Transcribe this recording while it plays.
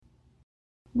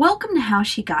Welcome to How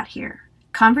She Got Here,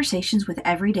 Conversations with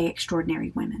Everyday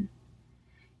Extraordinary Women.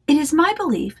 It is my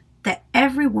belief that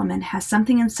every woman has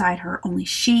something inside her only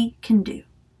she can do.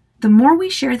 The more we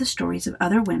share the stories of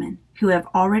other women who have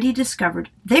already discovered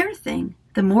their thing,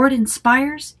 the more it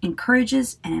inspires,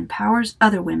 encourages, and empowers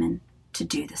other women to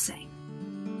do the same.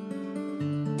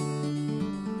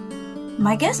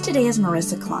 My guest today is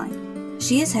Marissa Klein.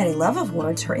 She has had a love of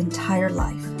words her entire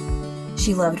life.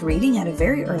 She loved reading at a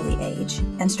very early age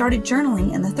and started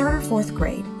journaling in the 3rd or 4th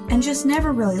grade and just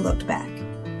never really looked back.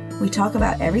 We talk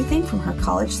about everything from her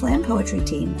college slam poetry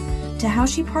team to how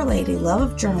she parlayed a love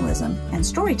of journalism and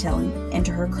storytelling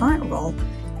into her current role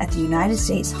at the United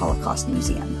States Holocaust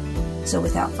Museum. So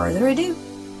without further ado,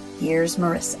 here's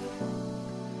Marissa.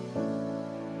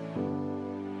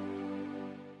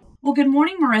 Well, good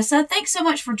morning, Marissa. Thanks so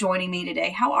much for joining me today.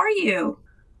 How are you?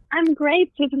 I'm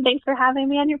great, Susan. Thanks for having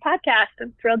me on your podcast.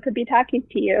 I'm thrilled to be talking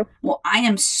to you. Well, I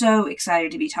am so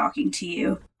excited to be talking to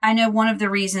you. I know one of the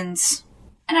reasons,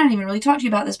 and I didn't even really talk to you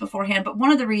about this beforehand, but one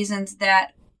of the reasons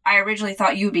that I originally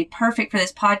thought you would be perfect for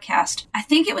this podcast, I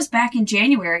think it was back in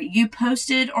January, you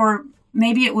posted, or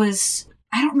maybe it was,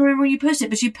 I don't remember when you posted,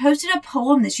 but you posted a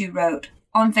poem that you wrote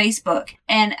on Facebook.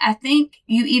 And I think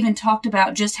you even talked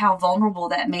about just how vulnerable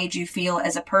that made you feel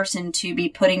as a person to be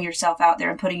putting yourself out there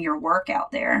and putting your work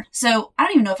out there. So I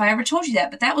don't even know if I ever told you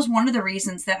that, but that was one of the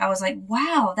reasons that I was like,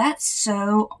 wow, that's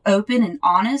so open and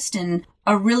honest and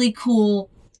a really cool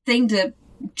thing to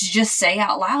just say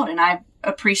out loud. And I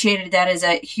appreciated that as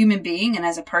a human being and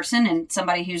as a person and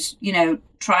somebody who's,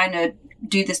 trying to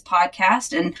do this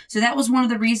podcast. And so that was one of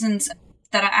the reasons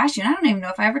that I asked you, and I don't even know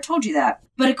if I ever told you that.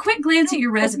 But a quick glance at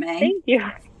your resume. Thank you.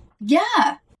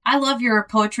 Yeah. I love your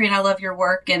poetry and I love your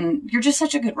work, and you're just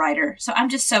such a good writer. So I'm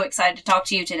just so excited to talk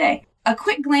to you today. A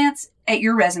quick glance at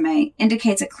your resume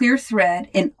indicates a clear thread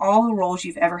in all the roles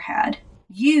you've ever had.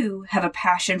 You have a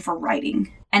passion for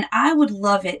writing, and I would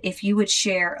love it if you would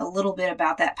share a little bit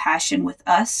about that passion with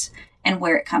us and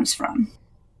where it comes from.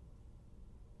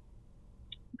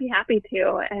 I'd be happy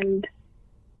to. And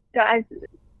so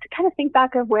to kind of think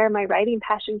back of where my writing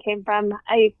passion came from,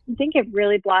 I think it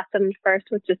really blossomed first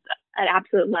with just an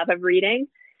absolute love of reading.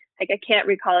 Like, I can't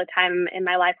recall a time in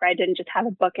my life where I didn't just have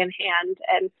a book in hand,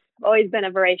 and I've always been a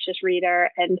voracious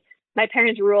reader. And my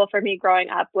parents' rule for me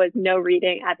growing up was no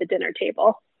reading at the dinner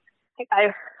table. Like,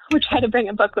 I would try to bring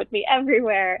a book with me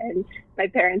everywhere, and my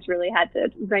parents really had to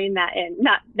rein that in.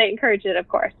 They encouraged it, of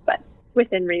course, but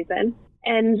within reason.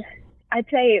 And I'd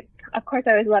say, of course,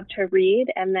 I always loved to read.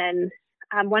 And then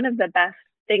one of the best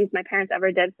things my parents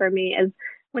ever did for me is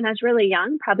when I was really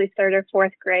young, probably 3rd or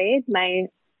 4th grade, my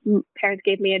parents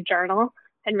gave me a journal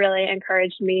and really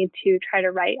encouraged me to try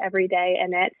to write every day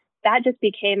in it. That just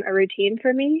became a routine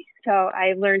for me. So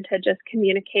I learned to just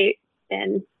communicate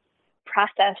and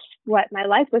process what my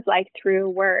life was like through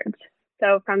words.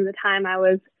 So from the time I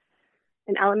was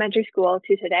in elementary school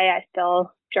to today, I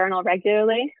still journal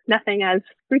regularly. Nothing as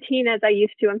routine as I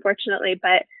used to, unfortunately,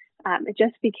 but it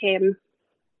just became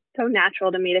so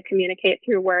natural to me to communicate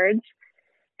through words.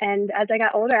 And as I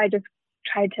got older, I just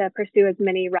tried to pursue as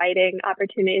many writing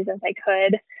opportunities as I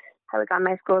could. I was on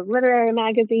my school's literary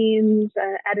magazines,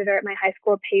 an editor at my high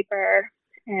school paper,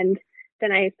 and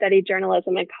then I studied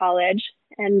journalism in college.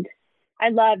 And I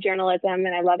love journalism,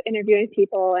 and I love interviewing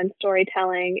people and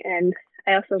storytelling, and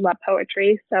I also love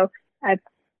poetry. So I've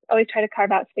always tried to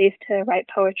carve out space to write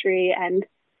poetry, and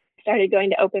started going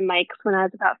to open mics when I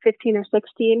was about 15 or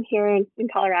 16 here in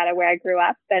Colorado, where I grew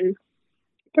up, and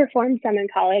performed some in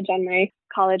college on my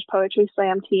college poetry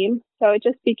slam team. So it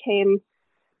just became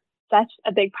such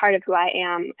a big part of who I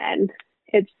am. And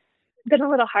it's been a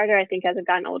little harder, I think, as I've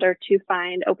gotten older to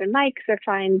find open mics or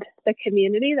find the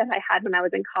community that I had when I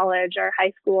was in college or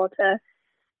high school to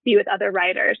be with other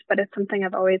writers. But it's something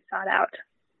I've always sought out.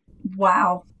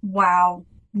 Wow.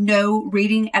 No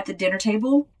reading at the dinner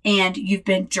table, and you've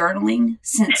been journaling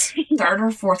since 3rd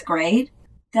or 4th grade.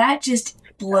 That just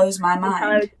blows my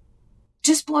mind.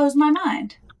 Just blows my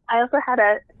mind. I also had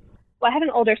I have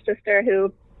an older sister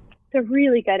who's a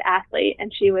really good athlete,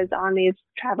 and she was on these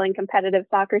traveling competitive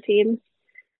soccer teams.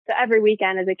 So every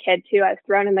weekend as a kid too, I was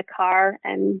thrown in the car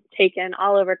and taken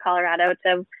all over Colorado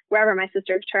to wherever my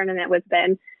sister's tournament was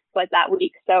that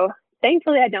week. So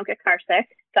thankfully I don't get car sick,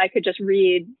 so I could just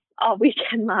read all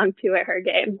weekend long too at her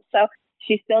game. So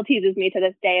she still teases me to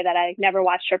this day that I never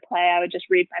watched her play. I would just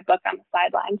read my book on the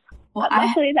sidelines. Well, but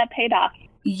luckily that paid off.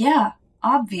 Yeah,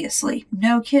 obviously.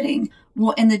 No kidding.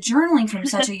 Well, in the journaling from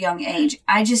such a young age,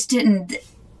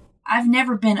 I've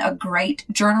never been a great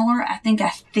journaler. I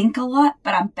think a lot,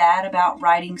 but I'm bad about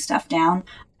writing stuff down.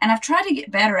 And I've tried to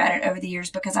get better at it over the years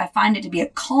because I find it to be a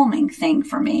calming thing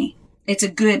for me. It's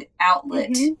a good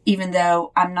outlet, even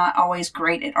though I'm not always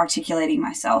great at articulating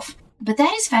myself. But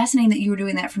that is fascinating that you were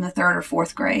doing that from the 3rd or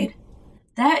 4th grade.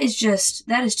 That is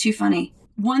too funny.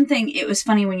 One thing, it was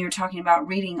funny when you were talking about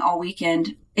reading all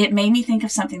weekend, it made me think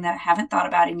of something that I haven't thought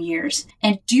about in years.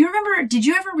 And did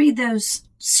you ever read those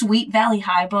Sweet Valley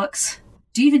High books?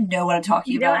 Do you even know what I'm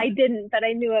talking about? No, I didn't, but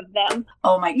I knew of them.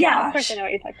 Oh my gosh. Yeah, of course I know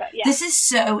what you're talking about. Yeah. This is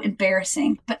so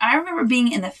embarrassing. But I remember being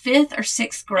in the 5th or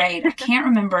 6th grade. I can't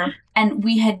remember. And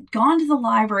we had gone to the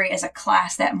library as a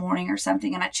class that morning or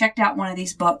something. And I checked out one of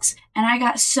these books. And I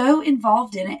got so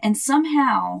involved in it. And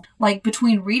somehow, like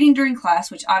between reading during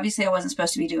class, which obviously I wasn't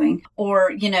supposed to be doing,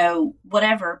 or,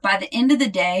 whatever, by the end of the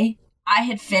day, I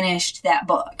had finished that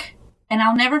book. And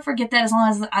I'll never forget that as long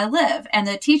as I live. And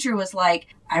the teacher was like,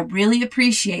 I really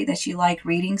appreciate that you like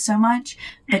reading so much,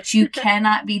 but you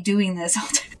cannot be doing this all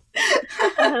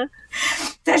the time.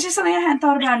 That's just something I hadn't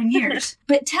thought about in years.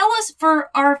 But tell us, for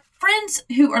our friends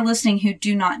who are listening who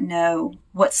do not know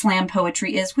what slam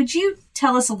poetry is, would you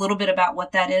tell us a little bit about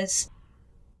what that is?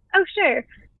 Oh, sure.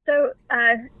 So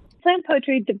slam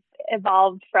poetry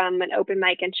evolved from an open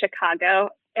mic in Chicago,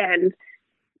 and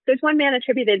there's one man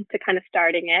attributed to kind of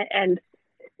starting it. And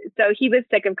so he was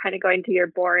sick of kind of going to your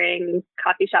boring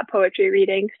coffee shop poetry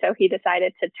reading. So he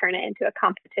decided to turn it into a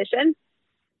competition.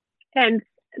 And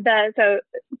so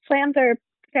slams are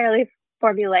fairly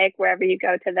formulaic wherever you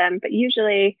go to them, but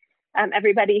usually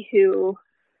everybody who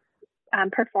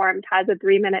performed has a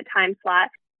 3-minute time slot,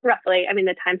 roughly. I mean,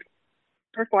 the time to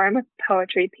perform a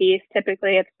poetry piece,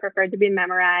 typically it's preferred to be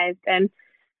memorized. And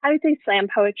I would say slam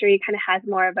poetry kind of has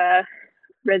more of a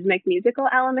rhythmic musical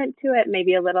element to it,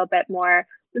 maybe a little bit more,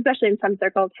 especially in some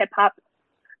circles, hip hop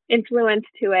influence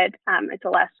to it. It's a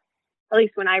less, at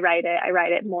least when I write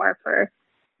it more for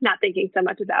not thinking so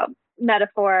much about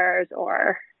metaphors,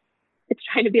 or it's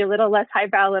trying to be a little less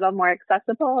highbrow, a little more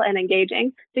accessible and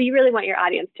engaging. So you really want your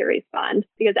audience to respond,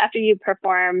 because after you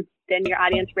perform, then your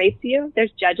audience rates you.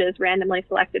 There's judges randomly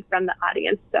selected from the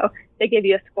audience. So they give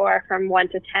you a score from 1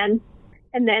 to 10.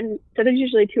 And then, so there's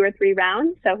usually 2 or 3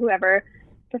 rounds. So whoever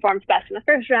performs best in the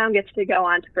first round gets to go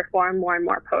on to perform more and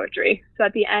more poetry. So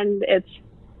at the end,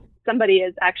 somebody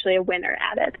is actually a winner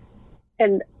at it.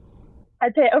 And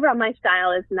I'd say overall my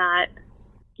style is not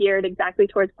geared exactly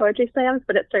towards poetry slams,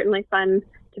 but it's certainly fun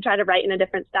to try to write in a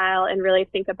different style and really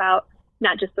think about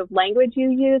not just the language you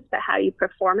use, but how you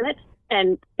perform it.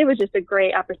 And it was just a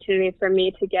great opportunity for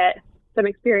me to get some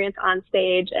experience on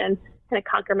stage and kind of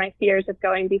conquer my fears of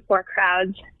going before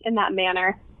crowds in that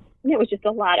manner. And it was just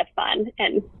a lot of fun.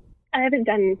 And I haven't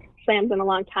done slams in a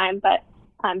long time, but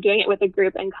doing it with a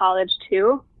group in college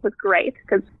too was great,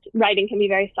 because writing can be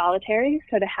very solitary.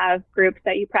 So to have groups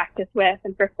that you practice with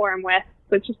and perform with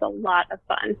was just a lot of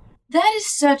fun. That is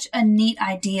such a neat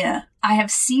idea. I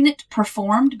have seen it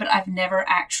performed, but I've never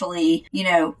actually,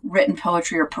 written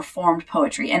poetry or performed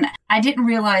poetry. And I didn't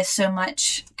realize so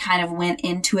much kind of went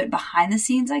into it behind the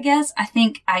scenes, I guess.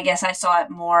 I guess I saw it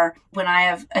more when I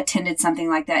have attended something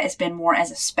like that. It's been more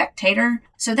as a spectator.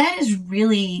 So that is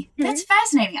really, that's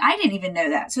fascinating. I didn't even know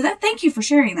that. So thank you for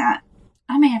sharing that.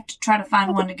 I may have to try to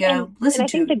find one to go listen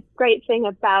to. I think the great thing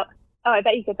about, I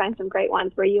bet you could find some great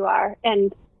ones where you are.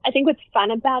 And I think what's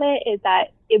fun about it is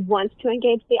that it wants to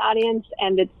engage the audience,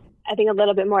 and it's, I think, a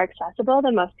little bit more accessible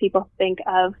than most people think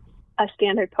of a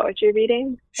standard poetry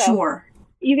reading. So sure.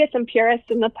 You get some purists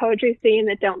in the poetry scene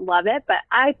that don't love it, but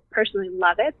I personally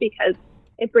love it because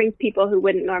it brings people who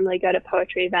wouldn't normally go to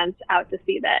poetry events out to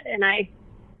see that. And I'm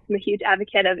a huge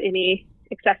advocate of any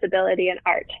accessibility in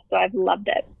art, so I've loved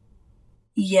it.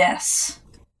 Yes.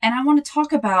 And I want to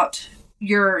talk about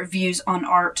your views on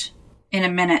art in a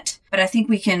minute, but I think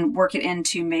we can work it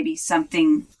into maybe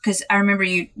something, because I remember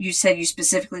you said you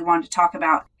specifically wanted to talk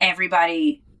about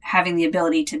everybody having the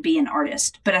ability to be an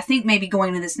artist. But I think maybe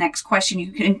going to this next question,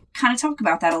 you can kind of talk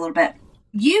about that a little bit.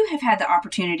 You have had the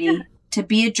opportunity to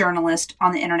be a journalist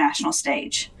on the international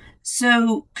stage.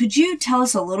 So could you tell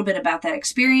us a little bit about that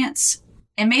experience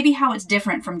and maybe how it's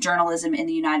different from journalism in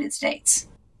the United States?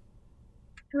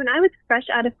 So when I was fresh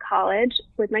out of college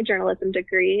with my journalism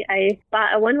degree, I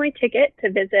bought a one-way ticket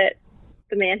to visit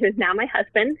the man who is now my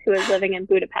husband, who is living in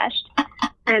Budapest.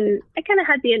 And I kind of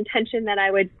had the intention that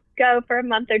I would go for a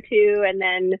month or two and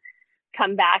then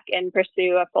come back and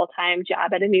pursue a full-time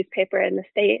job at a newspaper in the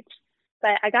States.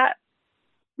 But I got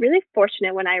really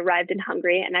fortunate when I arrived in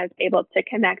Hungary, and I was able to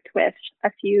connect with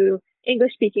a few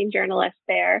English-speaking journalists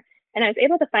there. And I was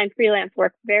able to find freelance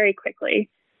work very quickly.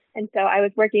 And so I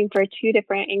was working for 2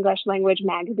 different English language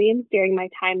magazines during my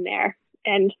time there.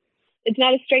 And it's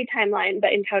not a straight timeline,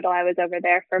 but in total, I was over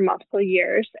there for multiple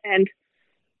years. And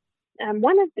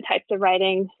one of the types of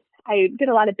writing, I did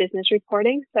a lot of business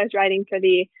reporting. So I was writing for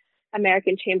the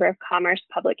American Chamber of Commerce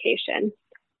publication.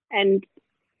 And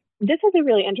this was a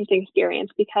really interesting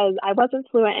experience because I wasn't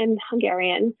fluent in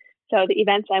Hungarian. So the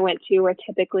events I went to were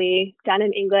typically done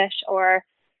in English or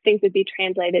things would be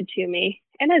translated to me.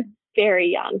 And I was very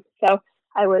young. So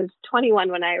I was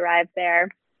 21 when I arrived there.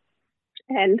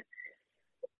 And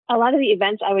a lot of the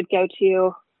events I would go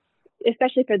to,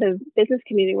 especially for the business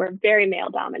community, were very male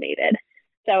dominated.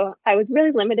 So I was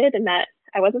really limited in that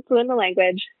I wasn't fluent in the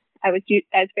language. I was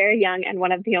very young and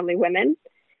one of the only women.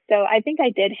 So I think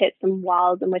I did hit some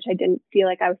walls in which I didn't feel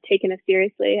like I was taken as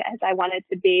seriously as I wanted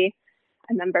to be.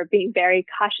 I remember being very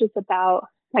cautious about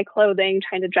my clothing,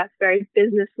 trying to dress very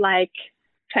business-like,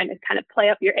 trying to kind of play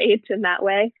up your age in that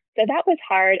way. So that was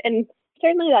hard. And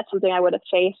certainly that's something I would have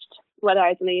faced, whether I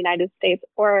was in the United States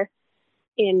or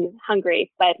in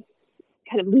Hungary. But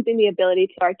kind of losing the ability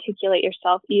to articulate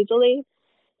yourself easily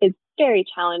is very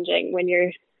challenging when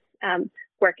you're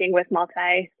working with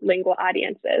multilingual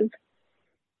audiences.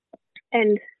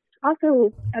 And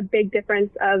also a big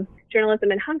difference of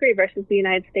journalism in Hungary versus the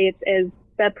United States is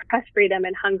the press freedom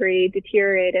in Hungary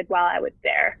deteriorated while I was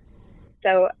there.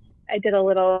 So I did a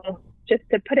little, just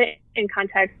to put it in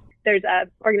context, there's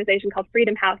an organization called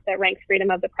Freedom House that ranks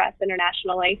freedom of the press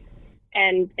internationally.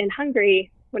 And in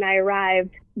Hungary, when I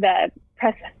arrived,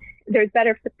 there's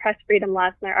better press freedom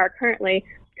laws than there are currently.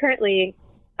 Currently,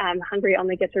 Hungary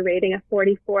only gets a rating of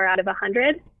 44 out of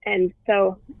 100. And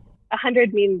so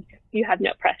 100 means you have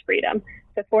no press freedom.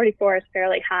 So 44 is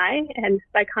fairly high. And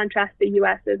by contrast, the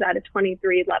US is at a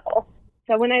 23 level.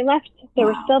 So when I left, there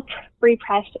was still free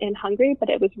press in Hungary, but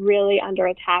it was really under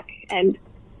attack. And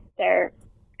their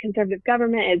conservative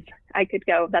government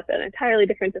that's an entirely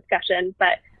different discussion.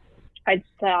 But I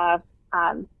saw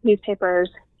newspapers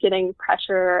getting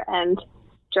pressure and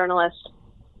journalists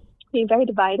being very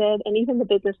divided. And even the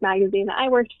business magazine that I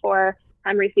worked for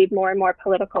received more and more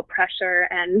political pressure.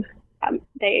 And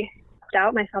they,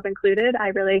 myself included, I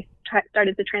really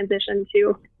started to transition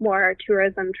to more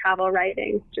tourism travel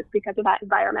writing just because of that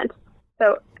environment.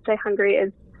 So I'd say Hungary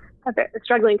is a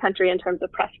struggling country in terms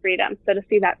of press freedom. So to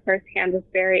see that firsthand was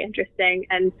very interesting.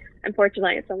 And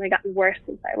unfortunately, it's only gotten worse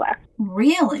since I left.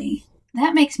 Really?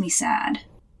 That makes me sad.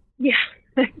 Yeah,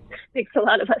 makes a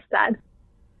lot of us sad.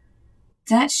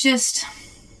 That's just,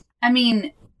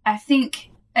 I think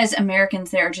as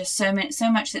Americans, there are just so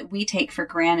much that we take for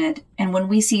granted. And when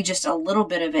we see just a little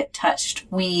bit of it touched,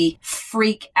 we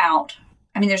freak out.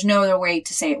 There's no other way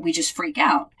to say it. We just freak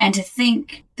out. And to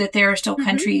think that there are still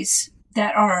countries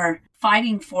that are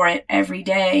fighting for it every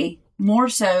day, more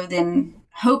so than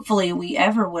hopefully we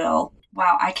ever will.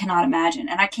 Wow, I cannot imagine.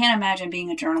 And I can't imagine being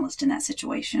a journalist in that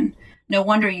situation. No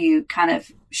wonder you kind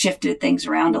of shifted things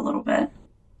around a little bit.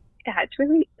 Yeah,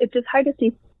 it's just hard to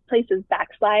see places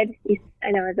backslide.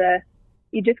 I know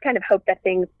you just kind of hope that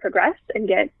things progress and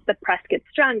the press gets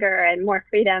stronger and more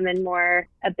freedom and more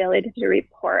ability to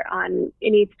report on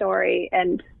any story.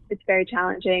 And it's very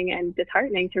challenging and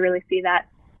disheartening to really see that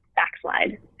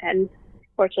backslide. And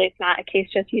fortunately, it's not a case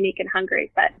just unique in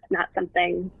Hungary, but it's not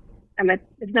something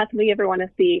you ever want to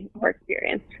see or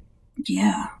experience.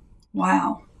 Yeah.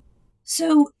 Wow.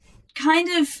 So kind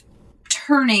of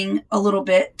turning a little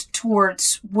bit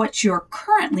towards what you're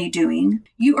currently doing,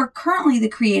 you are currently the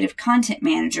creative content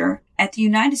manager at the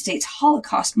United States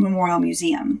Holocaust Memorial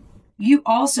Museum. You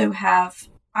also have,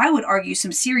 I would argue,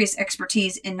 some serious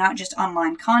expertise in not just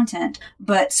online content,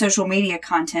 but social media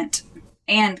content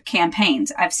and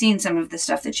campaigns. I've seen some of the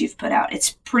stuff that you've put out.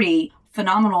 It's pretty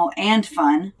phenomenal and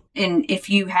fun. And if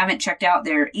you haven't checked out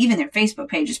even their Facebook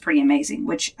page is pretty amazing,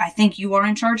 which I think you are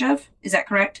in charge of. Is that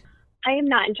correct? I am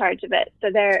not in charge of it. So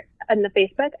they're on the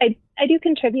Facebook. I do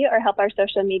contribute or help our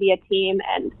social media team,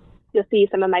 and you'll see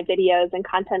some of my videos and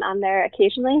content on there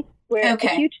occasionally. We're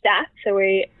a huge staff, so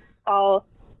our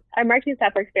marketing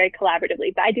staff works very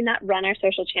collaboratively, but I do not run our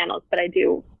social channels, but I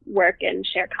do work and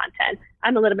share content.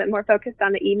 I'm a little bit more focused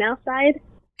on the email side.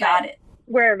 Got it.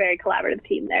 We're a very collaborative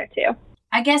team there too.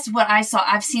 I guess what I saw,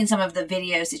 I've seen some of the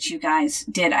videos that you guys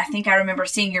did. I think I remember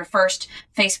seeing your first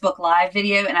Facebook Live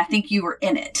video, and I think you were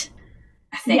in it.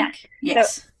 I think.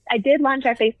 Yes. So I did launch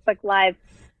our Facebook Live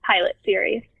pilot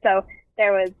series. So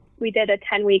we did a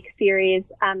 10-week series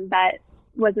that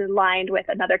was aligned with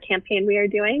another campaign we are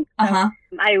doing. So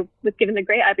I was given the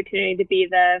great opportunity to be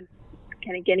the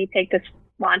kind of guinea pig to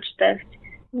launch this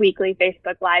weekly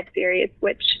Facebook Live series,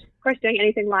 which, of course, doing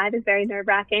anything live is very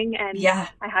nerve-wracking. And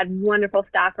I had wonderful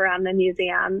staff around the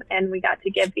museum, and we got to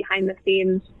give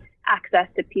behind-the-scenes access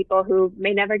to people who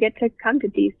may never get to come to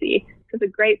DC. It was a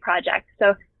great project.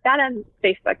 So that on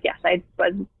Facebook, yes, I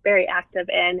was very active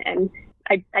in, and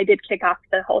I did kick off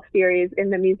the whole series in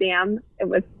the museum. It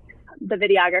was the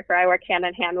videographer I work hand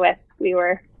in hand with. We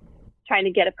were trying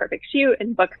to get a perfect shoot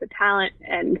and book the talent,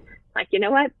 and like, you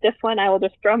know what, this one I will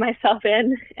just throw myself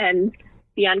in and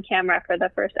be on camera for the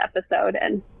first episode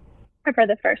and or for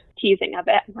the first teasing of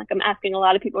it. Like, I'm asking a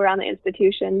lot of people around the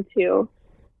institution to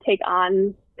take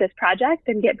on this project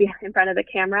and get behind in front of the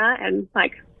camera, and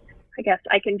like, I guess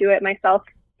I can do it myself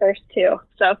first too.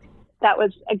 So that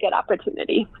was a good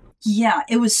opportunity. Yeah,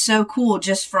 it was so cool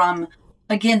just from,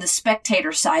 again, the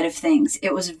spectator side of things.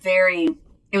 It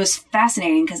was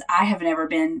fascinating because I have never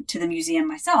been to the museum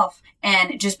myself,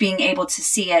 and just being able to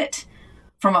see it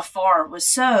from afar was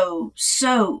so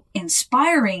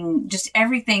inspiring. Just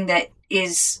everything that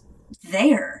is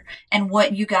there and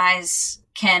what you guys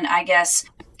can, I guess,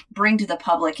 bring to the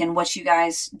public and what you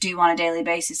guys do on a daily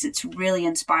basis. It's really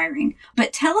inspiring.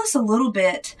 But tell us a little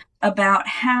bit about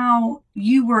how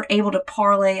you were able to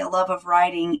parlay a love of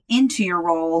writing into your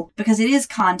role, because it is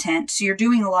content. So you're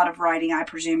doing a lot of writing, I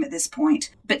presume, at this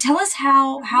point. But tell us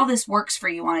how this works for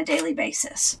you on a daily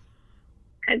basis.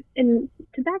 And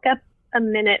to back up a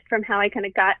minute from how I kind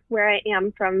of got where I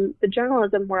am from the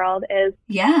journalism world is,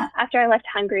 after I left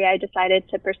Hungary, I decided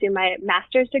to pursue my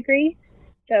master's degree.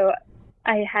 So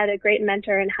I had a great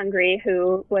mentor in Hungary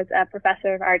who was a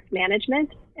professor of arts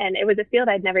management, and it was a field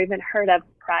I'd never even heard of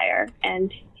prior.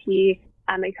 And he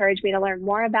encouraged me to learn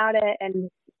more about it and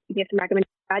gave some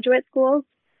recommendations to graduate schools.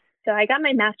 So I got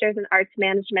my master's in arts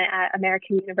management at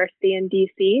American University in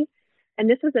DC. And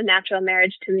this was a natural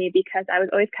marriage to me because I was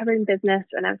always covering business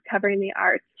and I was covering the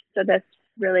arts. So this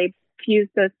really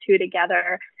fused those two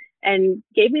together and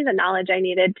gave me the knowledge I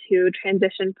needed to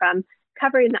transition from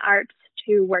covering the arts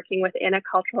to working within a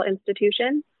cultural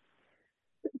institution.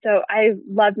 So I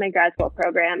loved my grad school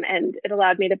program, and it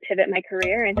allowed me to pivot my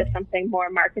career into something more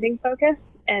marketing focused.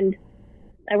 And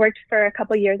I worked for a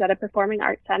couple of years at a performing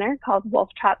arts center called Wolf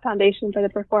Trap Foundation for the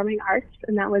Performing Arts.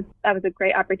 And that was a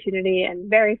great opportunity and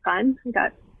very fun. I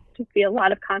got to see a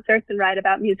lot of concerts and write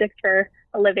about music for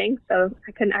a living. So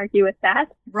I couldn't argue with that.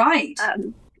 Right.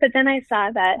 But then I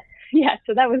saw that,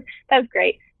 so that was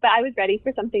great. But I was ready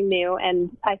for something new,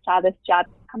 and I saw this job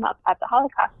come up at the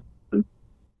Holocaust.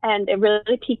 And it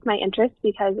really piqued my interest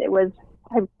because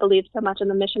I believed so much in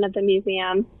the mission of the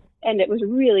museum, and it was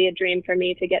really a dream for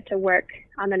me to get to work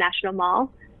on the National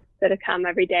Mall. So to come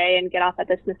every day and get off at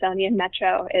the Smithsonian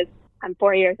Metro I'm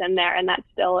 4 years in there, and that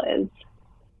still is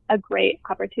a great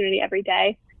opportunity every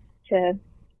day to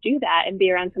do that and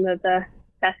be around some of the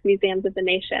best museums of the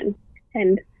nation.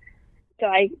 And so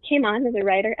I came on as a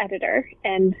writer-editor,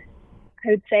 and I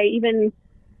would say even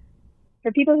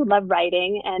for people who love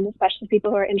writing, and especially people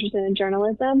who are interested in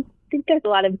journalism, I think there's a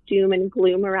lot of doom and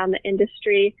gloom around the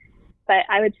industry. But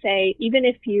I would say even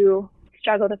if you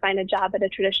struggle to find a job at a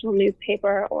traditional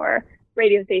newspaper or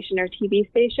radio station or TV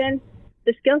station,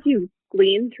 the skills you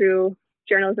glean through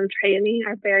journalism training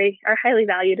are highly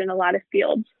valued in a lot of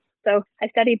fields. So I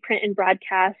studied print and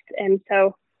broadcast, and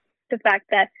so the fact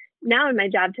that now in my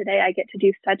job today, I get to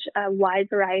do such a wide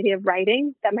variety of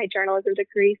writing that my journalism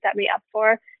degree set me up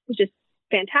for is just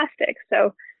fantastic.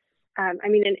 So,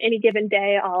 in any given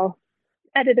day, I'll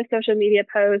edit a social media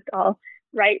post, I'll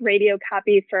write radio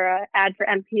copy for an ad for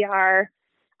NPR,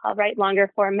 I'll write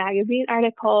longer form magazine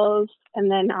articles, and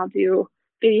then I'll do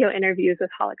video interviews with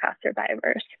Holocaust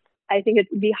survivors. I think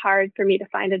it'd be hard for me to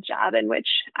find a job in which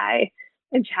I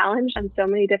am challenged on so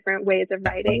many different ways of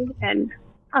writing, and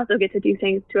also get to do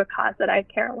things to a cause that I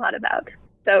care a lot about.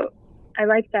 So I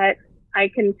like that I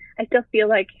still feel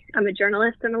like I'm a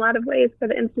journalist in a lot of ways for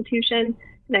the institution,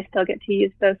 and I still get to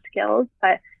use those skills,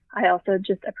 but I also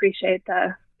just appreciate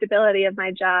the stability of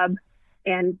my job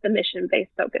and the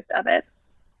mission-based focus of it.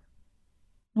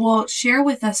 Well, share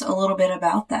with us a little bit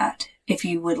about that, if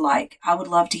you would like. I would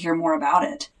love to hear more about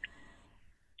it.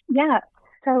 Yeah.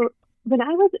 So when I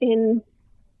was in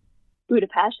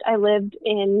Budapest, I lived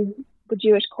in the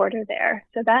Jewish quarter there.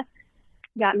 So that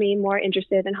got me more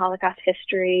interested in Holocaust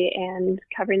history and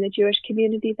covering the Jewish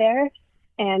community there.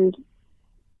 And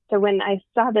so when I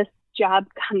saw this job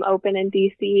come open in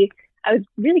DC, I was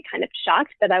really kind of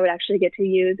shocked that I would actually get to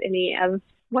use any of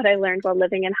what I learned while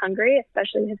living in Hungary,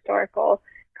 especially historical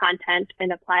content,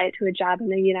 and apply it to a job in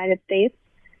the United States.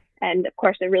 And of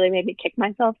course, it really made me kick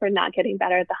myself for not getting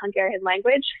better at the Hungarian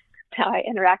language. How I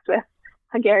interact with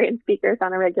Hungarian speakers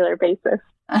on a regular basis.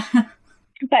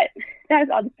 But that is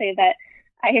all to say that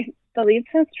I believe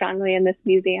so strongly in this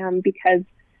museum because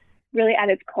really at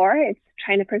its core, it's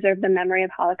trying to preserve the memory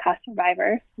of Holocaust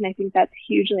survivors. And I think that's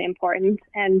hugely important.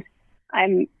 And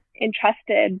I'm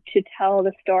entrusted to tell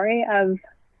the story of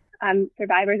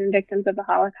survivors and victims of the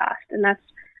Holocaust. And that's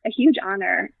a huge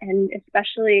honor, and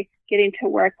especially getting to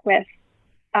work with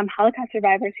Holocaust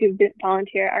survivors who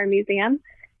volunteer at our museum.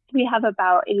 We have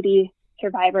about 80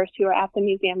 survivors who are at the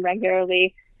museum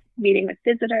regularly, meeting with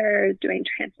visitors, doing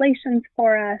translations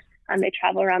for us. They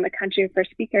travel around the country for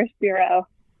Speakers Bureau.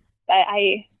 But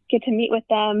I get to meet with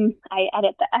them. I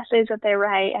edit the essays that they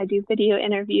write. I do video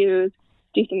interviews,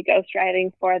 do some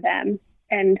ghostwriting for them.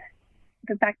 And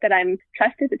the fact that I'm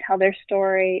trusted to tell their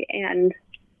story and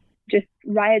just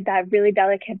ride that really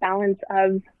delicate balance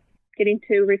of getting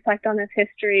to reflect on this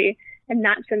history and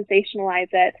not sensationalize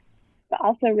it, but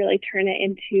also really turn it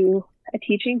into a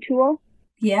teaching tool.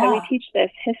 Yeah. So we teach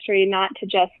this history not to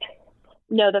just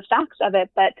know the facts of it,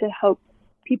 but to help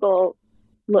people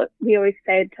we always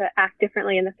say to act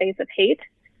differently in the face of hate,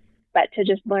 but to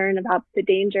just learn about the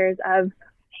dangers of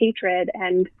hatred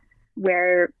and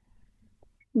where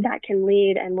that can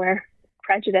lead and where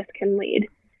prejudice can lead.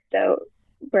 So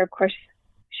we're, of course,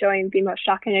 showing the most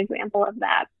shocking example of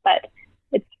that, but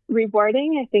it's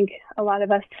rewarding. I think a lot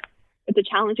of us, it's a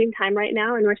challenging time right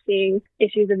now, and we're seeing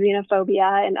issues of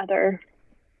xenophobia and other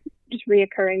just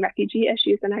reoccurring refugee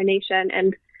issues in our nation.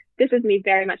 And this is me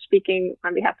very much speaking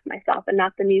on behalf of myself and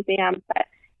not the museum, but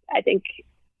I think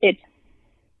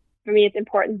for me, it's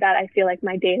important that I feel like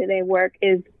my day-to-day work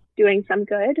is doing some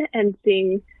good and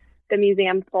seeing the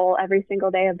museum full every single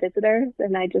day of visitors.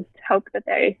 And I just hope that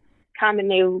they come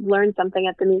and they learn something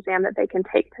at the museum that they can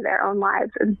take to their own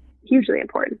lives. Is hugely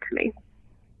important to me.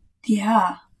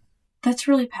 Yeah, that's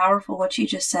really powerful what you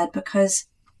just said, because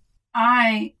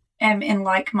I am in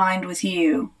like mind with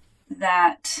you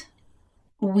that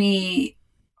we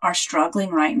are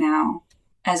struggling right now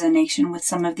as a nation with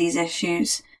some of these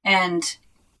issues. And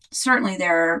certainly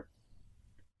there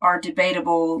are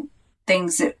debatable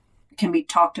things that can be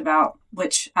talked about,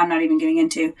 which I'm not even getting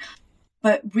into.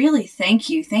 But really, thank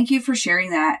you. Thank you for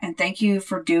sharing that. And thank you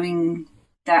for doing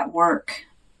that work.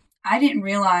 I didn't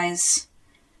realize,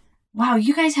 wow,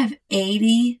 you guys have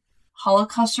 80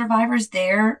 Holocaust survivors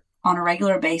there on a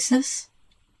regular basis?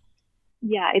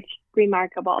 Yeah, it's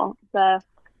remarkable. The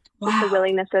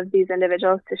willingness of these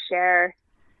individuals to share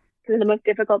through the most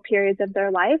difficult periods of their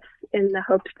life in the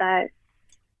hopes that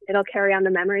it'll carry on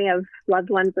the memory of loved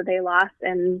ones that they lost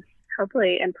and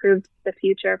hopefully improve the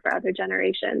future for other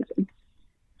generations.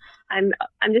 I'm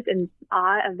just in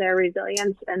awe of their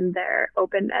resilience and their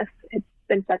openness. It's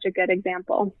been such a good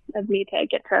example of me to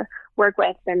get to work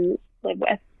with and live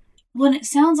with. Well, it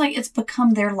sounds like it's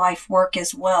become their life work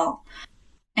as well.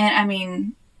 And I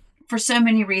mean, for so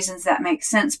many reasons that makes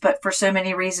sense, but for so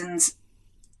many reasons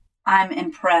I'm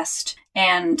impressed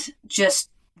and just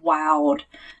wowed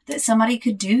that somebody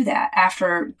could do that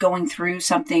after going through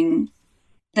something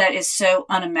that is so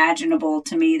unimaginable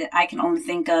to me that I can only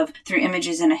think of through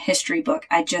images in a history book.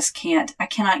 I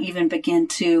cannot even begin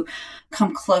to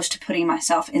come close to putting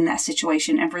myself in that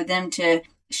situation. And for them to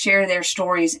share their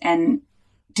stories and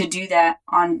to do that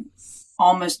on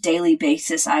almost daily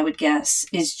basis, I would guess,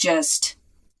 is just,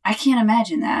 I can't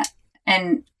imagine that.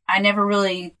 And I never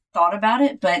really thought about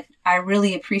it, but I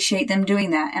really appreciate them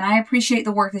doing that. And I appreciate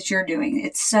the work that you're doing.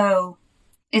 It's so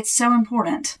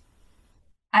important.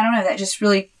 I don't know, that just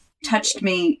really touched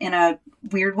me in a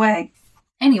weird way.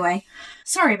 Anyway,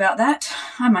 sorry about that.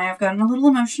 I might have gotten a little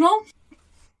emotional.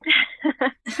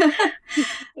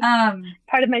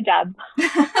 Part of my job.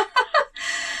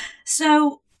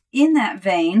 So, in that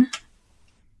vein,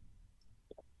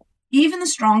 even the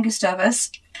strongest of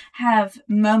us have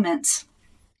moments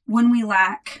when we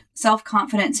lack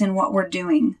self-confidence in what we're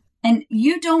doing. And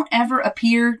you don't ever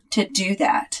appear to do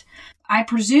that. I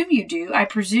presume you do. I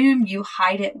presume you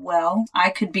hide it well. I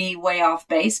could be way off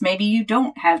base. Maybe you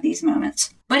don't have these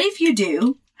moments. But if you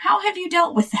do, how have you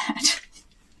dealt with that?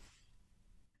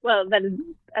 Well, that is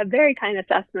a very kind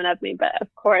assessment of me. But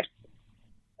of course,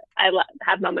 I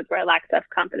have moments where I lack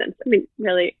self-confidence. I mean,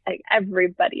 really, like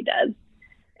everybody does.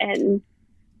 And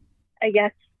I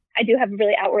guess I do have a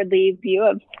really outwardly view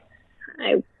of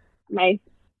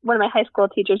one of my high school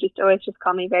teachers used to always just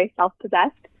call me very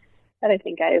self-possessed. But I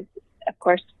think I, of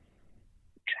course,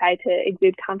 try to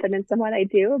exude confidence in what I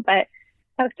do. But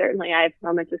certainly I have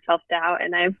moments of self-doubt,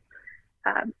 and I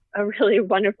have a really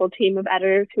wonderful team of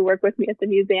editors who work with me at the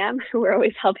museum who are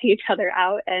always helping each other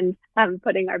out and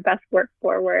putting our best work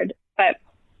forward. But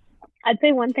I'd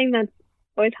say one thing that's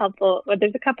always helpful, well,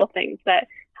 there's a couple things that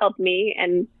help me.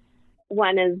 And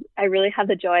one is I really have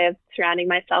the joy of surrounding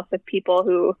myself with people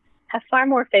who have far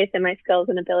more faith in my skills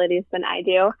and abilities than I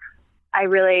do. I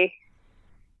really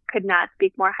could not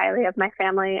speak more highly of my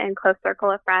family and close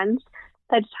circle of friends.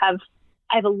 I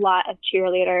have a lot of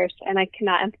cheerleaders, and I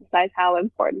cannot emphasize how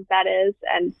important that is.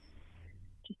 And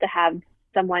just to have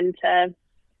someone to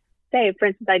say, for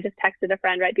instance, I just texted a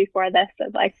friend right before this,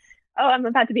 of like, oh, I'm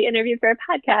about to be interviewed for a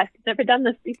podcast. I've never done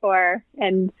this before.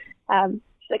 And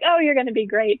she's like, oh, you're going to be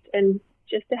great. And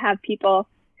just to have people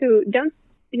who don't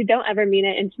ever mean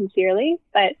it insincerely,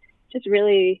 but just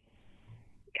really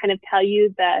kind of tell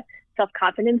you the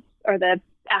self-confidence or the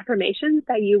affirmations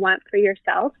that you want for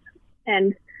yourself.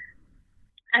 And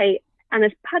on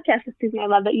this podcast, I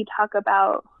love that you talk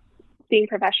about being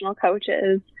professional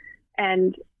coaches,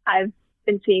 and I've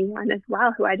been seeing one as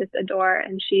well who I just adore,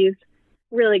 and she's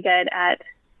really good at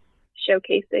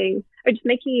showcasing or just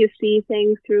making you see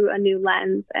things through a new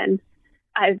lens. And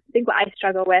I think what I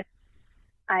struggle with,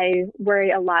 I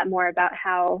worry a lot more about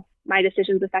how my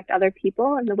decisions affect other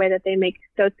people and the way that they make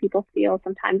those people feel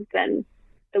sometimes than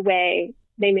the way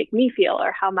they make me feel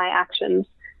or how my actions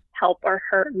help or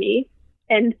hurt me.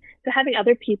 And so having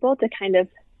other people to kind of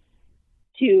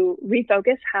to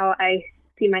refocus how I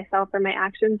see myself or my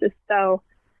actions is so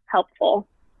helpful.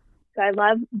 So I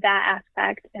love that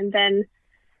aspect. And then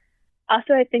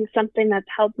also I think something that's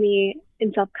helped me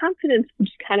in self-confidence, which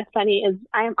is kind of funny, is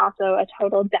I am also a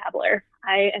total dabbler.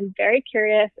 I am very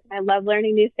curious. I love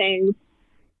learning new things,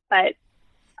 but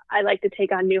I like to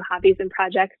take on new hobbies and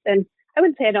projects. And I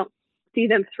wouldn't say I don't see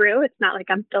them through. It's not like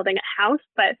I'm building a house,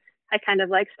 but I kind of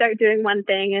like start doing one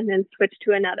thing and then switch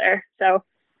to another. So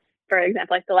for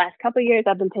example, like the last couple of years,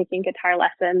 I've been taking guitar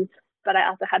lessons, but I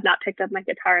also have not picked up my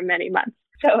guitar in many months.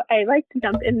 So I like to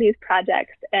jump in these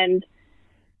projects and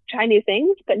try new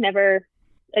things, but never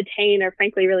attain or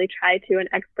frankly really try to an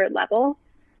expert level.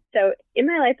 So in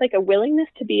my life, like a willingness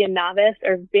to be a novice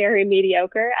or very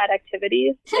mediocre at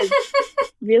activities is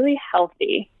really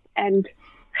healthy. And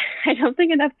I don't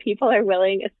think enough people are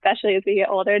willing, especially as we get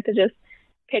older, to just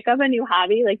pick up a new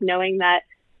hobby, like knowing that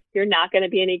you're not going to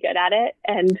be any good at it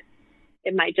and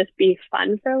it might just be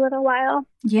fun for a little while.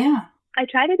 Yeah. I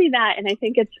try to do that. And I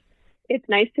think it's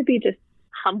nice to be just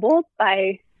humbled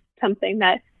by something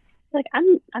that, like,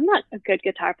 I'm not a good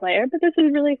guitar player, but this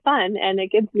is really fun. And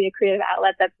it gives me a creative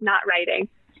outlet that's not writing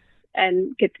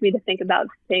and gets me to think about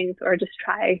things or just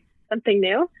try something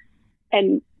new.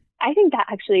 And I think that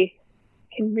actually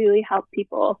can really help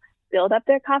people build up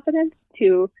their confidence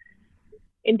to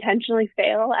intentionally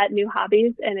fail at new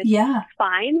hobbies. And it's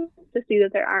fine to see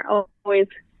that there aren't always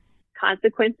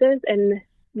consequences, and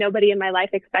nobody in my life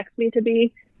expects me to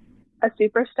be a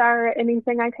superstar at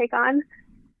anything I take on.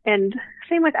 And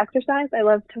same with exercise. I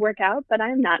love to work out, but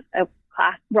I'm not a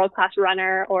world-class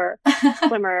runner or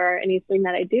swimmer or anything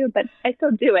that I do, but I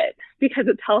still do it because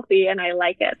it's healthy and I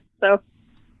like it. So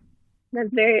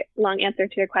that's a very long answer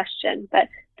to your question, but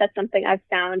that's something I've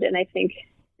found, and I think,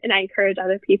 and I encourage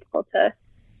other people to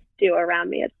do around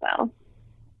me as well.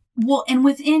 Well, and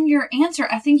within your answer,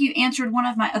 I think you answered one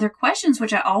of my other questions,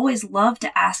 which I always love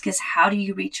to ask, is how do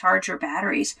you recharge your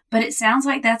batteries? But it sounds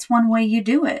like that's one way you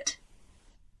do it.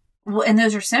 Well, and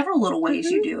those are several little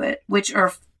ways you do it, which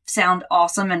sound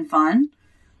awesome and fun.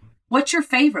 What's your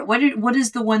favorite? What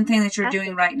is the one thing that you're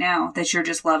doing right now that you're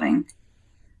just loving?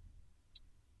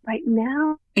 Right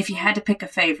now? If you had to pick a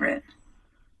favorite.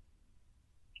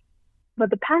 Well,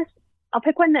 I'll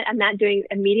pick one that I'm not doing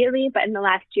immediately, but in the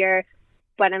last year,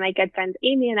 one of my good friends,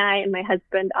 Amy, and I and my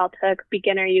husband all took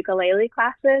beginner ukulele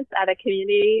classes at a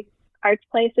community arts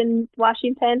place in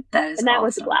Washington. That awesome.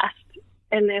 Was a blast.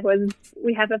 And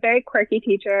we have a very quirky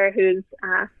teacher who's,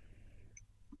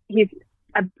 he's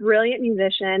a brilliant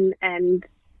musician and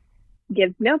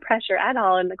gives no pressure at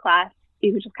all in the class.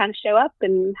 You would just kind of show up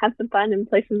and have some fun and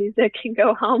play some music and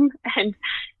go home. And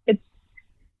it's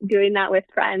doing that with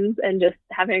friends and just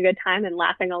having a good time and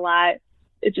laughing a lot.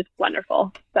 It's just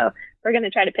wonderful. So we're going to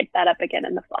try to pick that up again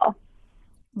in the fall.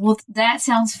 Well, that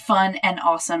sounds fun and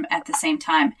awesome at the same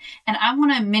time. And I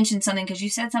want to mention something, because you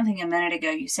said something a minute ago.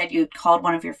 You said you had called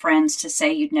one of your friends to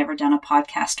say you'd never done a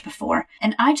podcast before.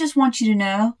 And I just want you to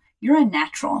know you're a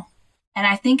natural. And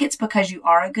I think it's because you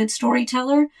are a good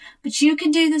storyteller, but you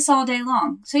can do this all day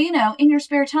long. So, in your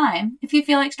spare time, if you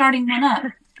feel like starting one up,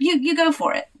 you go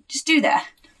for it. Just do that.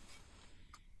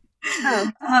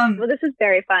 Well, this is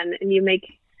very fun. And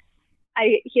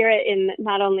I hear it in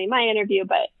not only my interview,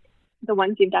 but the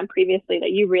ones you've done previously, that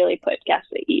you really put guests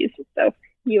at ease. So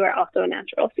you are also a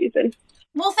natural, Susan.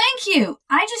 Well, thank you.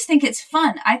 I just think it's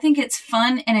fun. I think it's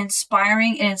fun and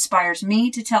inspiring. It inspires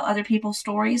me to tell other people's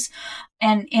stories.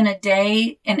 And in a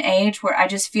day and age where I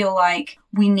just feel like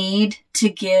we need to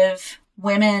give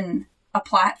women a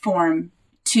platform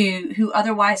to who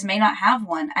otherwise may not have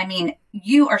one. I mean,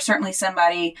 you are certainly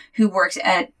somebody who works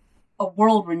at a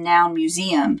world-renowned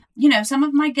museum. You know, some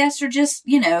of my guests are just,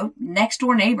 you know, next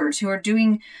door neighbors who are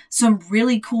doing some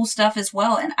really cool stuff as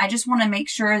well. And I just want to make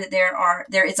sure that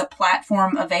there is a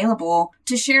platform available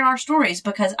to share our stories,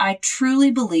 because I truly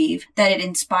believe that it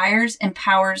inspires,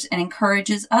 empowers, and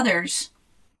encourages others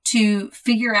to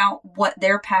figure out what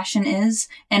their passion is.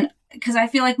 And because I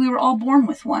feel like we were all born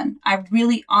with one. I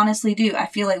really honestly do. I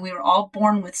feel like we were all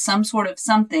born with some sort of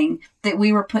something that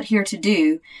we were put here to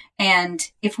do.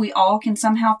 And if we all can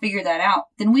somehow figure that out,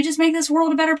 then we just make this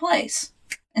world a better place.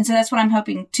 And so that's what I'm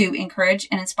hoping to encourage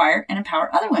and inspire and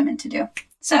empower other women to do.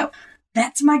 So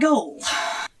that's my goal.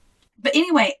 But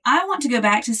anyway, I want to go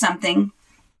back to something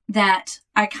that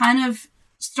I kind of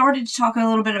started to talk a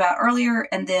little bit about earlier,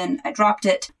 and then I dropped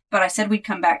it, but I said we'd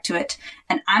come back to it.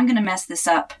 And I'm going to mess this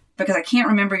up, because I can't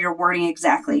remember your wording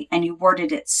exactly, and you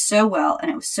worded it so well,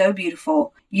 and it was so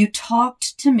beautiful. You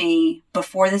talked to me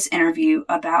before this interview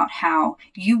about how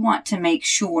you want to make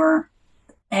sure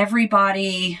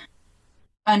everybody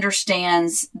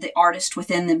understands the artist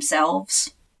within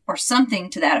themselves, or something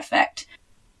to that effect.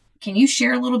 Can you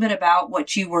share a little bit about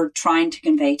what you were trying to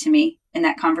convey to me in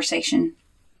that conversation?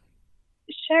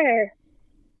 Sure.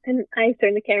 And I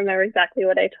certainly can't remember exactly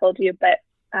what I told you, but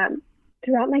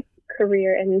throughout my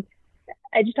career, and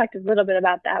I just talked a little bit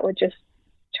about that with just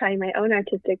trying my own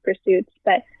artistic pursuits,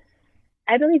 but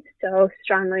I believe so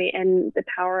strongly in the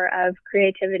power of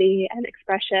creativity and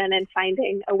expression and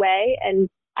finding a way. And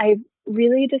I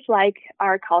really dislike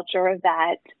our culture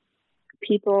that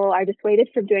people are dissuaded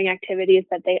from doing activities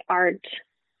that they aren't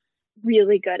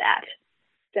really good at.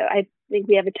 So I think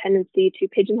we have a tendency to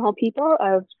pigeonhole people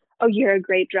of, oh, you're a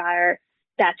great drawer.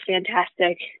 That's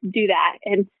fantastic. Do that.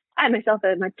 And I myself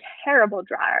am a terrible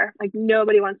drawer. Like,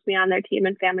 nobody wants me on their team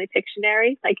in Family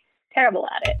Pictionary. Like, terrible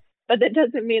at it. But that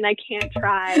doesn't mean I can't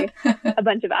try a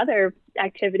bunch of other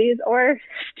activities or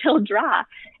still draw.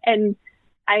 And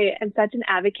I am such an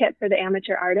advocate for the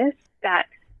amateur artists that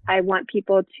I want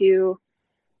people to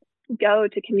go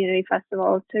to community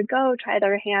festivals, to go try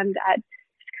their hand at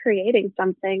creating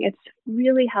something. It's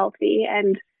really healthy.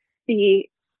 And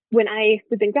when I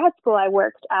was in grad school, I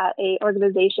worked at an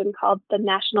organization called the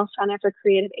National Center for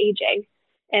Creative Aging.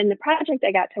 And the project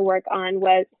I got to work on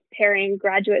was pairing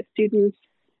graduate students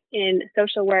in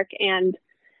social work and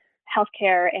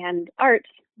healthcare and arts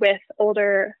with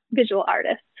older visual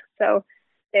artists. So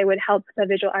they would help the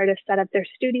visual artists set up their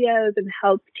studios and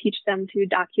help teach them to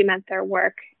document their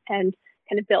work and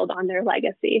kind of build on their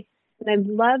legacy. And I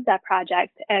loved that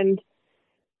project. And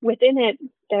within it,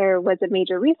 there was a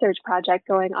major research project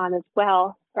going on as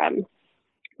well from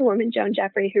the woman, Joan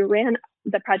Jeffrey, who ran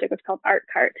the project. Was called Art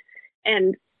Cart.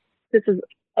 And this is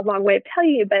a long way of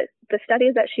telling you, but the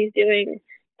studies that she's doing,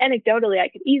 anecdotally, I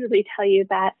could easily tell you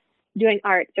that doing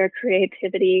arts or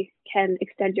creativity can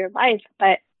extend your life,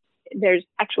 but there's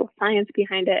actual science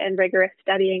behind it and rigorous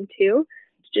studying too,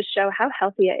 to just show how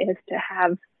healthy it is to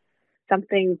have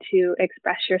something to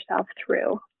express yourself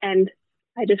through. And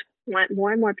I just want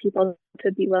more and more people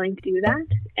to be willing to do that.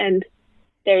 And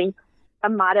there's a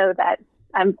motto that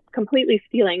I'm completely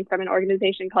stealing from an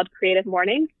organization called Creative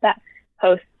Morning that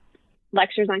hosts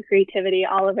lectures on creativity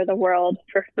all over the world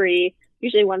for free,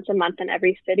 usually once a month in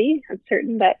every city. I'm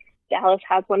certain that Dallas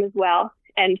has one as well.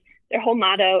 And their whole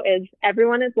motto is,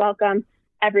 everyone is welcome,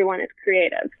 everyone is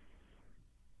creative.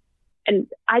 And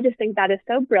I just think that is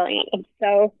so brilliant and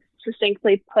so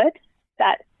succinctly put,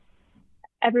 that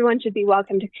everyone should be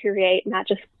welcome to create, not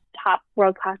just top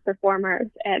world-class performers,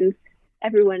 and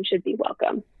everyone should be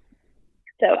welcome.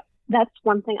 So that's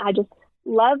one thing I just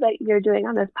love that you're doing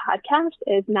on this podcast,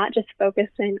 is not just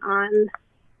focusing on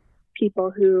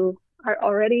people who are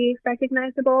already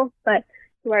recognizable, but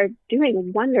who are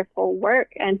doing wonderful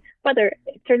work. And whether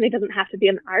it certainly doesn't have to be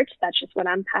in the arts, that's just what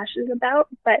I'm passionate about,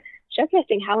 but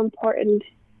showcasing how important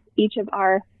each of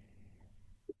our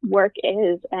work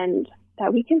is and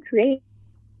that we can create.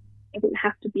 It doesn't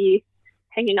have to be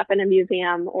hanging up in a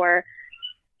museum or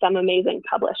some amazing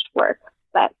published work,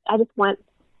 but I just want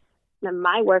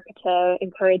my work to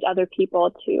encourage other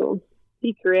people to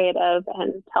be creative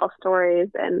and tell stories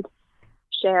and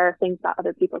share things about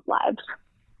other people's lives.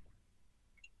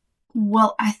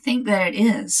 Well, I think that it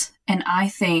is. And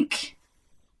I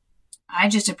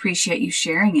just appreciate you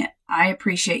sharing it. I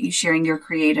appreciate you sharing your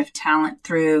creative talent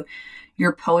through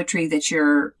your poetry that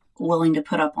you're willing to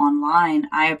put up online.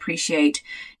 I appreciate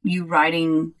you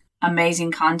writing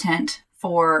amazing content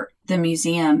for the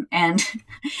museum and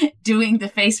doing the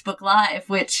Facebook Live,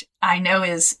 which I know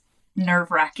is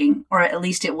nerve-wracking, or at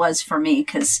least it was for me,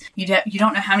 because you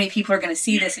don't know how many people are going to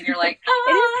see this, and you're like,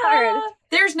 it is hard.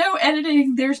 There's no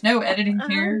editing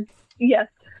here. Yes.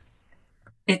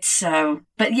 It's so,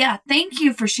 but yeah, thank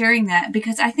you for sharing that,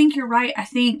 because I think you're right. I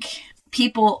think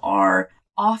people are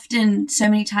often so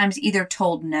many times either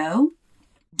told no,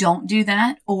 don't do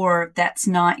that, or that's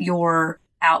not your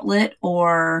outlet,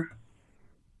 or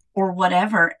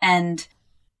whatever. And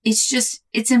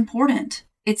it's important.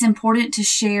 It's important to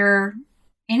share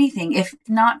anything, if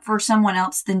not for someone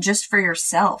else, then just for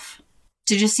yourself,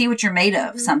 to just see what you're made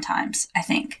of sometimes, I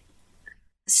think.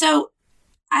 So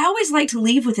I always like to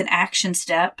leave with an action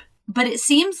step, but it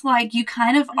seems like you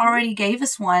kind of already gave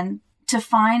us one, to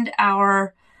find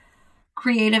our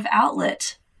creative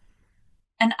outlet.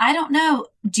 And I don't know,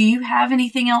 do you have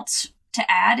anything else to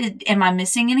add? Am I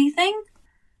missing anything?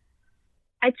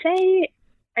 I'd say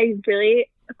I really,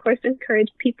 of course, encourage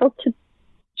people to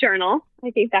journal.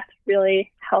 I think that's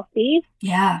really healthy.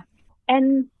 Yeah.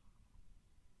 And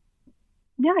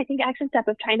no, I think action step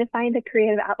of trying to find a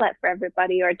creative outlet for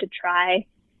everybody, or to try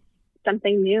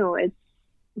something new, is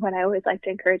what I always like to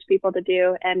encourage people to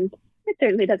do. And it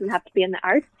certainly doesn't have to be in the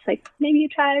arts. Like, maybe you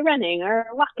try running or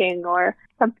walking or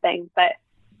something. But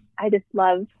I just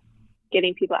love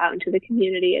getting people out into the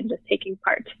community and just taking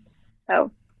part.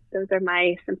 So those are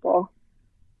my simple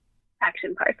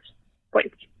action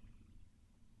points.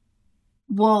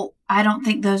 Well, I don't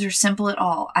think those are simple at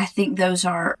all. I think those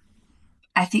are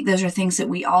things that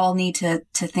we all need to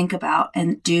think about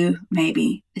and do,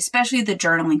 maybe, especially the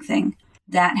journaling thing.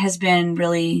 That has been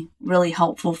really, really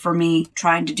helpful for me,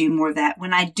 trying to do more of that.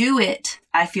 When I do it,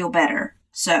 I feel better.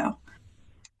 So,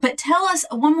 but tell us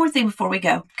one more thing before we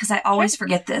go, because I always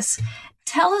forget this.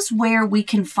 Tell us where we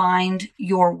can find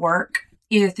your work,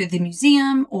 either through the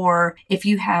museum, or if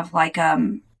you have like, I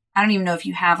don't even know if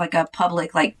you have like a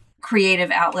public, like, creative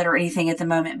outlet or anything at the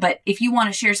moment, but if you want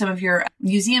to share some of your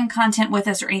museum content with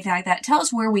us or anything like that, tell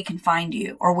us where we can find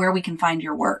you, or where we can find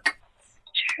your work.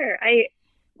 Sure. I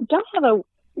don't have a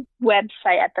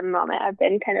website at the moment. I've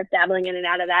been kind of dabbling in and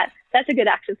out of that. That's a good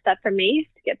action step for me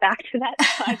to get back to that.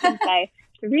 So I can say,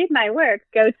 to read my work,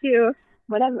 go to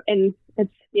whatever. And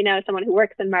it's, someone who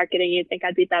works in marketing, you'd think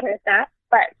I'd be better at that.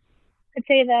 But I'd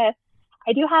say that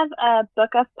I do have a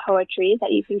book of poetry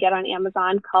that you can get on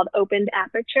Amazon called Opened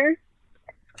Aperture.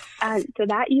 So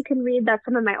that you can read. That's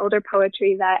some of my older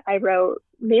poetry that I wrote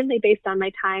mainly based on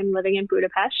my time living in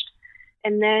Budapest.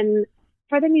 And then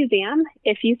for the museum,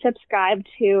 if you subscribe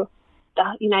to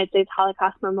the United States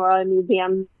Holocaust Memorial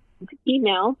Museum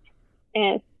email,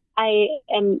 I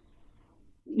am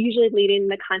usually leading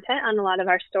the content on a lot of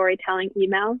our storytelling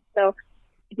emails. So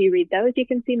if you read those, you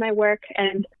can see my work.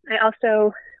 And I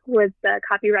also was the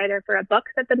copywriter for a book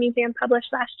that the museum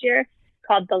published last year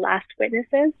called The Last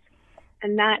Witnesses.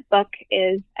 And that book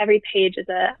is, every page is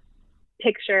a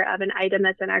picture of an item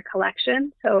that's in our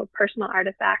collection, so personal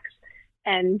artifacts.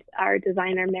 And our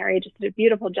designer, Mary, just did a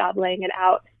beautiful job laying it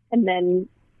out. And then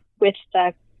with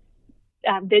the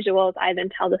visuals, I then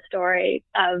tell the story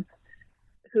of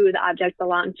who the object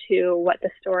belonged to, what the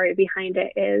story behind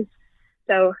it is.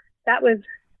 So that was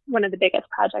one of the biggest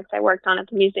projects I worked on at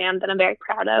the museum that I'm very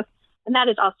proud of. And that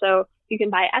is also, you can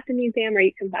buy it at the museum, or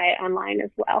you can buy it online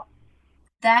as well.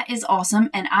 That is awesome.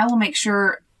 And I will make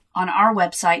sure on our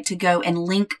website to go and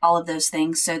link all of those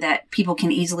things so that people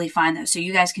can easily find those. So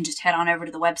you guys can just head on over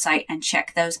to the website and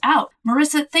check those out.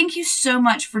 Marissa, thank you so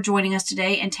much for joining us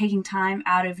today and taking time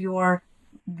out of your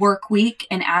work week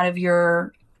and out of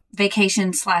your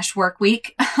vacation/work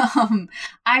week.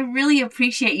 I really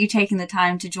appreciate you taking the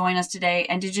time to join us today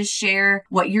and to just share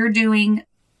what you're doing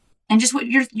and just what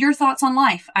your thoughts on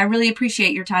life. I really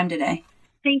appreciate your time today.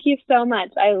 Thank you so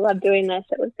much. I love doing this.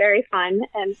 It was very fun.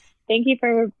 And thank you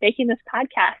for making this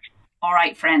podcast. All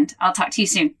right, friend. I'll talk to you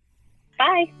soon.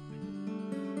 Bye.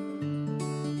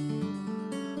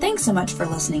 Thanks so much for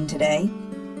listening today.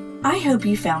 I hope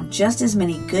you found just as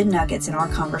many good nuggets in our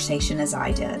conversation as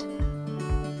I did.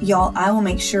 Y'all, I will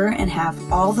make sure and have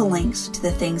all the links to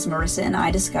the things Marissa and I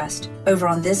discussed over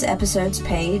on this episode's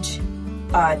page,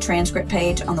 transcript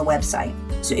page on the website.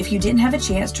 So if you didn't have a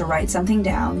chance to write something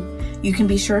down, you can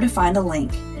be sure to find a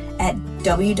link at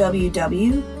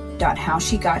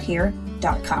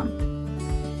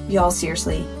www.howshegothere.com. Y'all,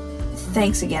 seriously,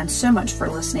 thanks again so much for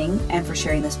listening and for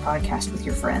sharing this podcast with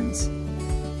your friends.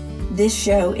 This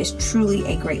show is truly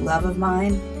a great love of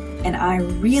mine, and I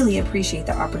really appreciate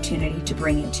the opportunity to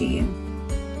bring it to you.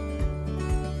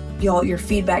 Y'all, your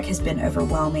feedback has been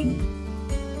overwhelming,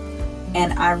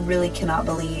 and I really cannot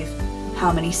believe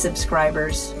how many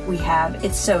subscribers we have.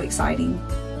 It's so exciting.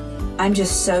 I'm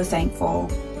just so thankful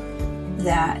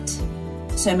that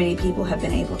so many people have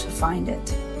been able to find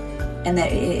it and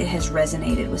that it has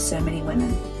resonated with so many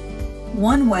women.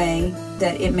 One way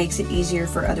that it makes it easier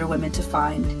for other women to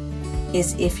find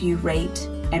is if you rate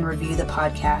and review the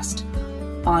podcast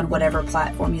on whatever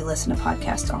platform you listen to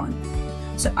podcasts on.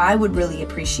 So I would really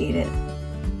appreciate it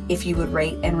if you would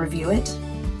rate and review it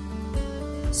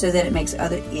so that it makes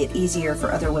it easier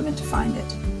for other women to find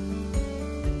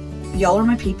it. Y'all are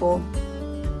my people,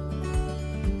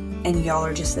 and y'all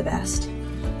are just the best.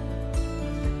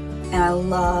 And I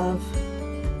love,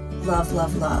 love,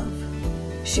 love, love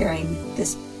sharing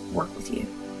this work with you.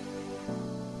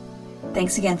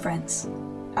 Thanks again, friends.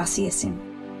 I'll see you soon.